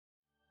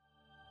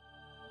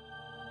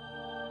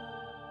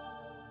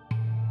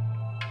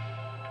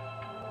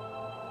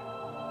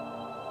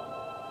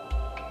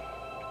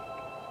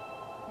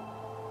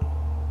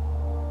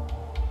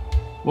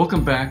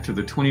Welcome back to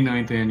the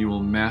 29th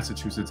Annual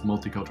Massachusetts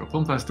Multicultural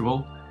Film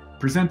Festival,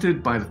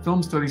 presented by the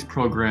Film Studies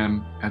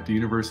program at the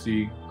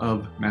University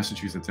of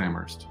Massachusetts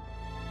Amherst.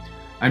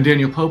 I'm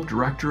Daniel Pope,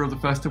 director of the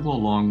festival,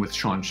 along with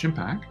Sean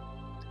Shimpak.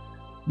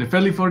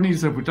 Nefeli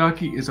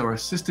Forni-Zabutaki is our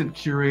assistant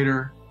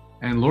curator,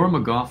 and Laura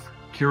McGough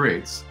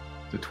curates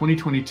the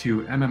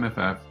 2022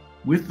 MMFF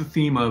with the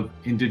theme of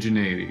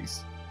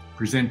Indigeneities,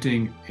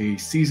 presenting a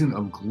season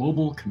of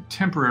global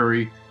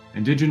contemporary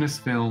Indigenous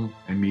film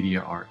and media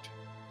art.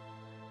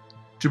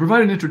 To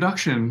provide an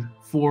introduction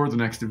for the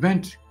next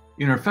event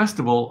in our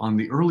festival on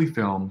the early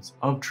films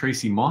of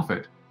Tracey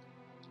Moffatt,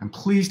 I'm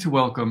pleased to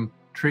welcome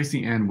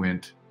Traci-Ann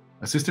Wint,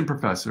 assistant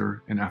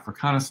professor in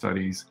Africana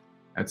Studies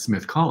at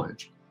Smith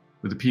College,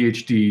 with a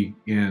PhD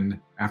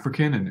in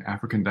African and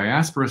African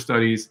diaspora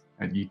studies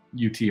at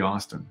UT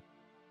Austin.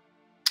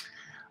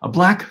 A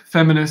Black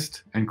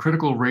feminist and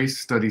critical race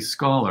studies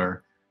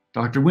scholar,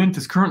 Dr. Wint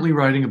is currently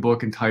writing a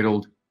book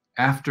entitled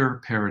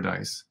After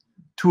Paradise: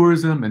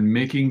 Tourism and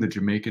Making the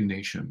Jamaican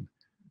Nation,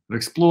 that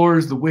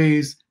explores the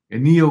ways a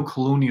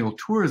neo-colonial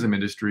tourism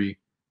industry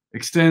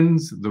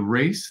extends the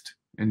raced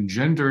and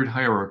gendered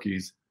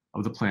hierarchies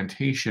of the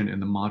plantation in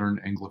the modern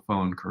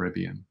Anglophone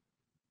Caribbean.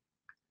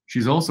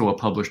 She's also a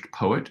published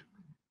poet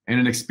and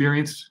an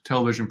experienced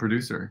television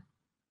producer.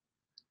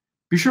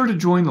 Be sure to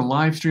join the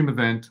live stream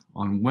event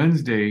on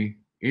Wednesday,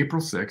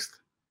 April 6th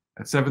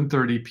at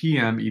 7:30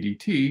 p.m.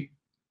 EDT,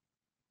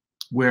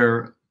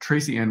 where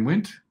Traci-Ann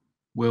Wint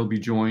will be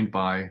joined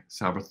by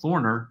Sabra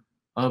Thorner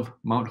of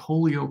Mount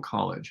Holyoke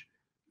College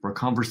for a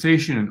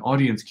conversation and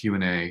audience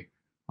Q&A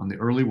on the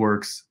early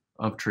works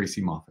of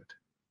Tracey Moffatt.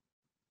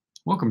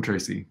 Welcome,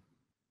 Tracy.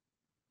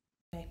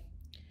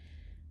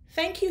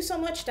 Thank you so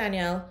much,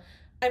 Danielle.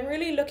 I'm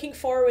really looking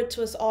forward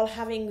to us all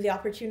having the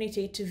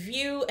opportunity to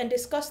view and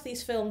discuss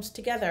these films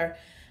together.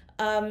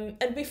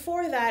 And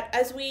before that,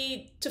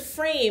 to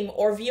frame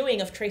our viewing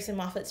of Tracey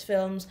Moffatt's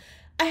films,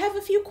 I have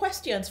a few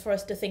questions for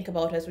us to think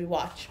about as we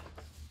watch.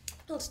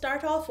 I'll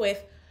start off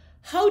with,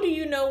 how do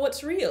you know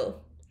what's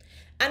real?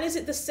 And is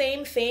it the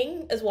same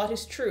thing as what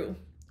is true?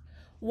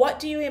 What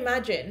do you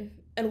imagine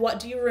and what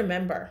do you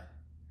remember?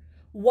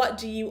 What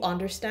do you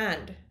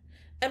understand?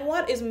 And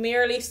what is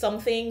merely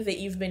something that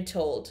you've been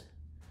told?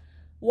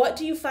 What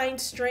do you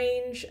find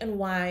strange and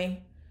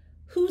why?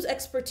 Whose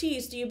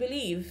expertise do you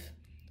believe?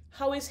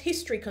 How is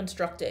history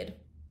constructed?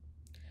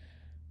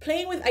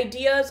 Playing with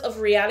ideas of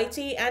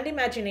reality and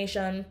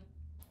imagination,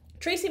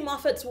 Tracey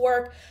Moffatt's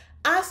work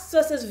asks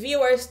us as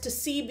viewers to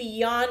see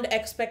beyond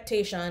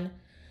expectation,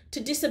 to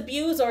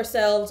disabuse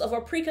ourselves of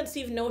our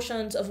preconceived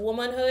notions of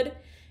womanhood,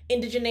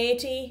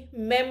 indigeneity,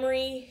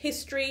 memory,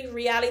 history,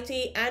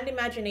 reality, and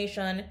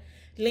imagination,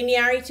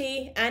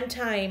 linearity, and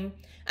time,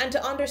 and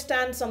to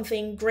understand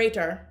something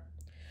greater.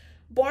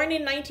 Born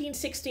in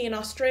 1960 in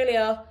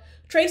Australia,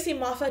 Tracey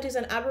Moffatt is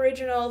an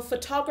Aboriginal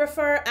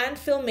photographer and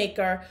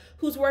filmmaker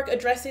whose work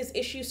addresses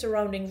issues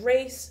surrounding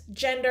race,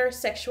 gender,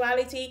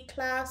 sexuality,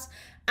 class,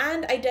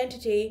 and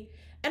identity,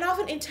 and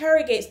often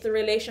interrogates the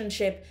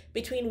relationship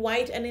between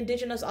white and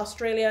Indigenous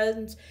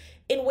Australians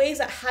in ways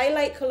that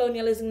highlight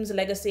colonialism's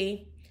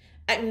legacy,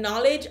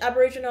 acknowledge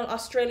Aboriginal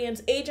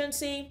Australians'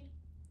 agency,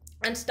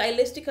 and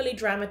stylistically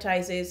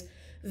dramatizes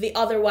the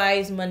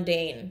otherwise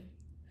mundane.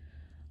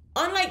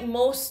 Unlike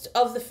most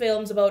of the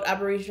films about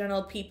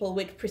Aboriginal people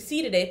which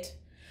preceded it,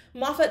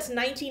 Moffatt's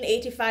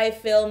 1985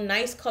 film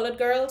Nice Coloured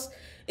Girls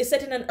is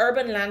set in an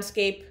urban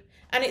landscape,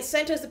 and it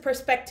centers the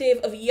perspective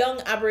of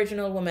young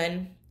Aboriginal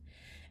women.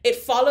 It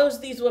follows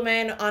these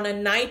women on a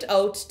night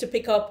out to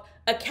pick up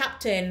a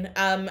captain,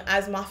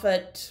 as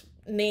Moffatt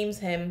names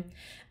him,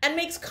 and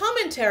makes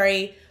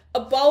commentary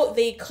about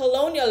the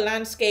colonial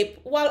landscape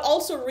while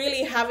also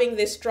really having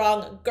this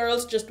strong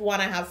girls just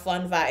want to have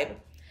fun vibe.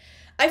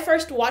 I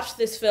first watched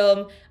this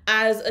film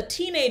as a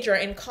teenager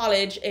in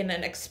college in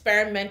an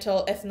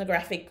experimental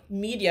ethnographic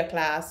media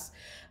class,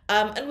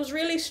 and was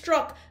really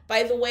struck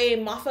by the way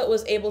Moffatt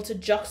was able to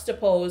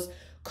juxtapose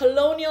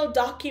colonial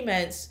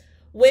documents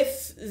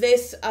with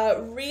this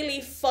really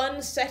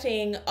fun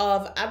setting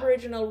of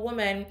Aboriginal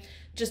women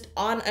just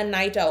on a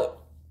night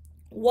out.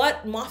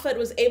 What Moffatt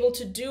was able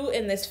to do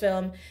in this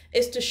film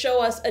is to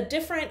show us a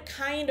different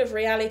kind of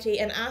reality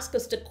and ask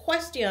us to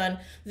question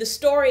the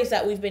stories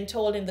that we've been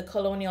told in the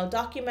colonial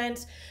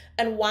documents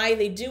and why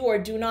they do or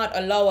do not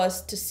allow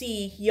us to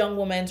see young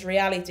women's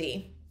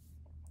reality.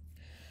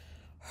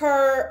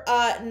 Her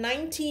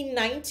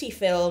 1990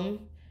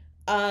 film,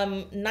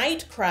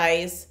 Night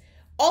Cries,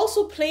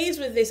 also plays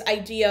with this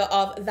idea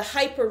of the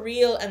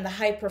hyper-real and the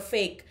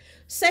hyper-fake.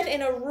 Set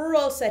in a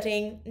rural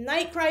setting,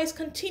 Night Cries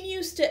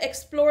continues to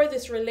explore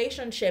this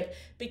relationship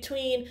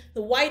between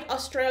the white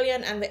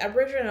Australian and the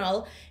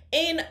Aboriginal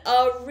in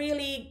a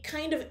really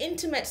kind of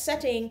intimate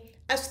setting,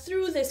 as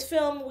through this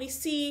film we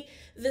see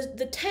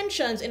the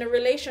tensions in a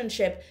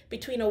relationship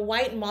between a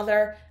white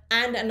mother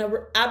and an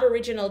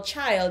Aboriginal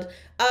child,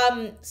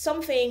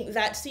 something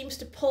that seems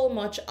to pull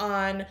much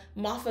on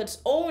Moffatt's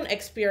own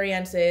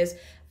experiences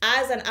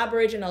as an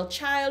Aboriginal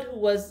child who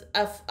was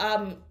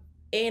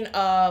in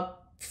a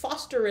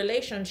foster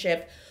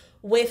relationship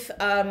with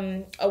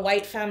a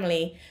white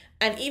family.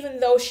 And even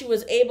though she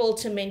was able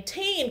to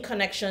maintain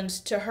connections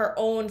to her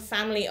own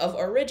family of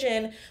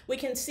origin, we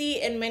can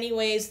see in many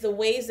ways the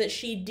ways that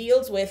she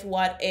deals with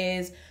what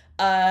is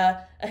a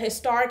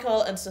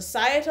historical and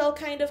societal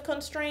kind of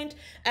constraint,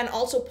 and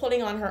also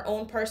pulling on her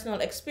own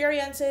personal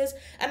experiences,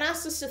 and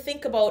asks us to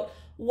think about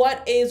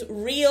what is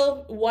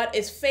real, what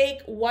is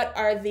fake, what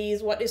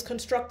is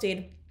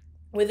constructed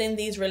within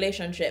these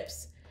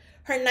relationships.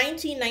 Her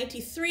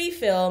 1993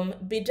 film,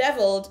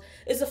 Bedevil,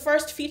 is the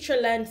first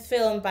feature-length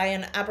film by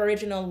an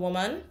Aboriginal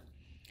woman.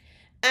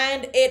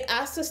 And it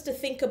asks us to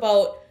think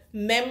about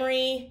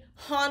memory,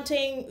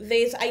 haunting,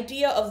 this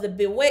idea of the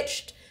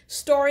bewitched,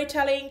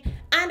 storytelling,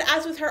 and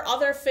as with her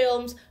other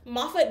films,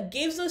 Moffatt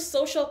gives us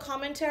social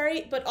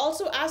commentary, but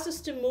also asks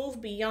us to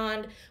move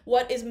beyond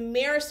what is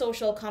mere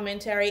social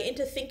commentary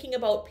into thinking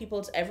about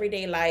people's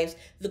everyday lives,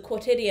 the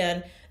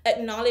quotidian,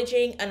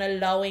 acknowledging and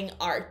allowing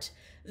art.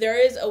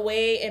 There is a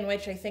way in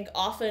which I think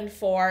often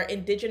for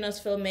Indigenous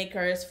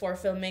filmmakers, for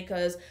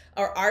filmmakers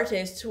or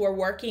artists who are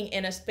working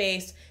in a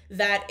space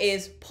that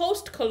is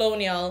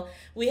post-colonial,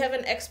 we have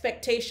an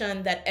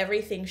expectation that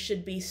everything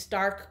should be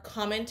stark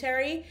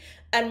commentary.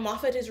 And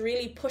Moffatt is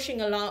really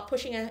pushing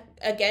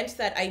against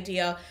that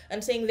idea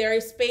and saying there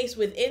is space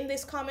within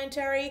this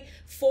commentary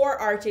for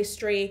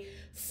artistry,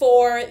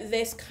 for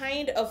this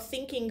kind of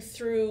thinking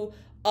through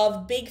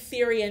of big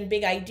theory and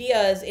big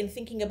ideas in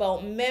thinking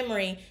about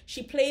memory.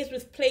 She plays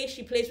with place,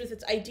 she plays with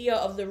its idea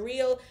of the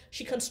real,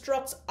 she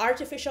constructs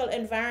artificial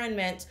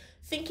environments,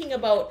 thinking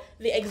about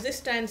the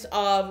existence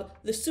of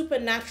the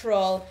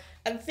supernatural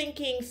and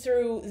thinking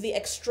through the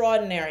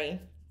extraordinary.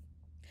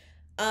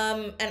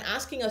 And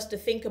asking us to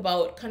think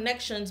about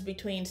connections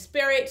between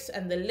spirits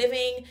and the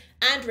living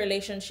and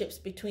relationships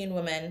between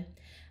women.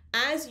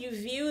 As you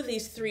view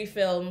these three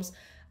films,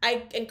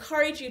 I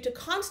encourage you to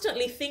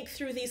constantly think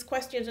through these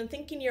questions and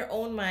think in your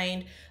own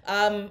mind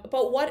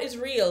about what is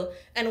real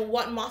and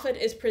what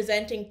Moffatt is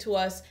presenting to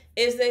us.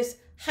 Is this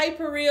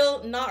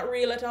hyper-real, not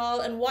real at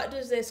all? And what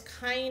does this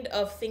kind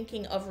of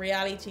thinking of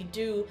reality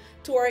do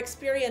to our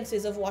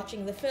experiences of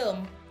watching the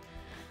film?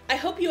 I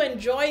hope you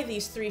enjoy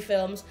these three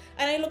films,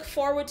 and I look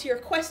forward to your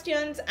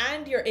questions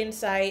and your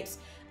insights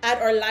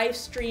at our live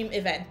stream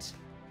event.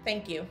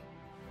 Thank you.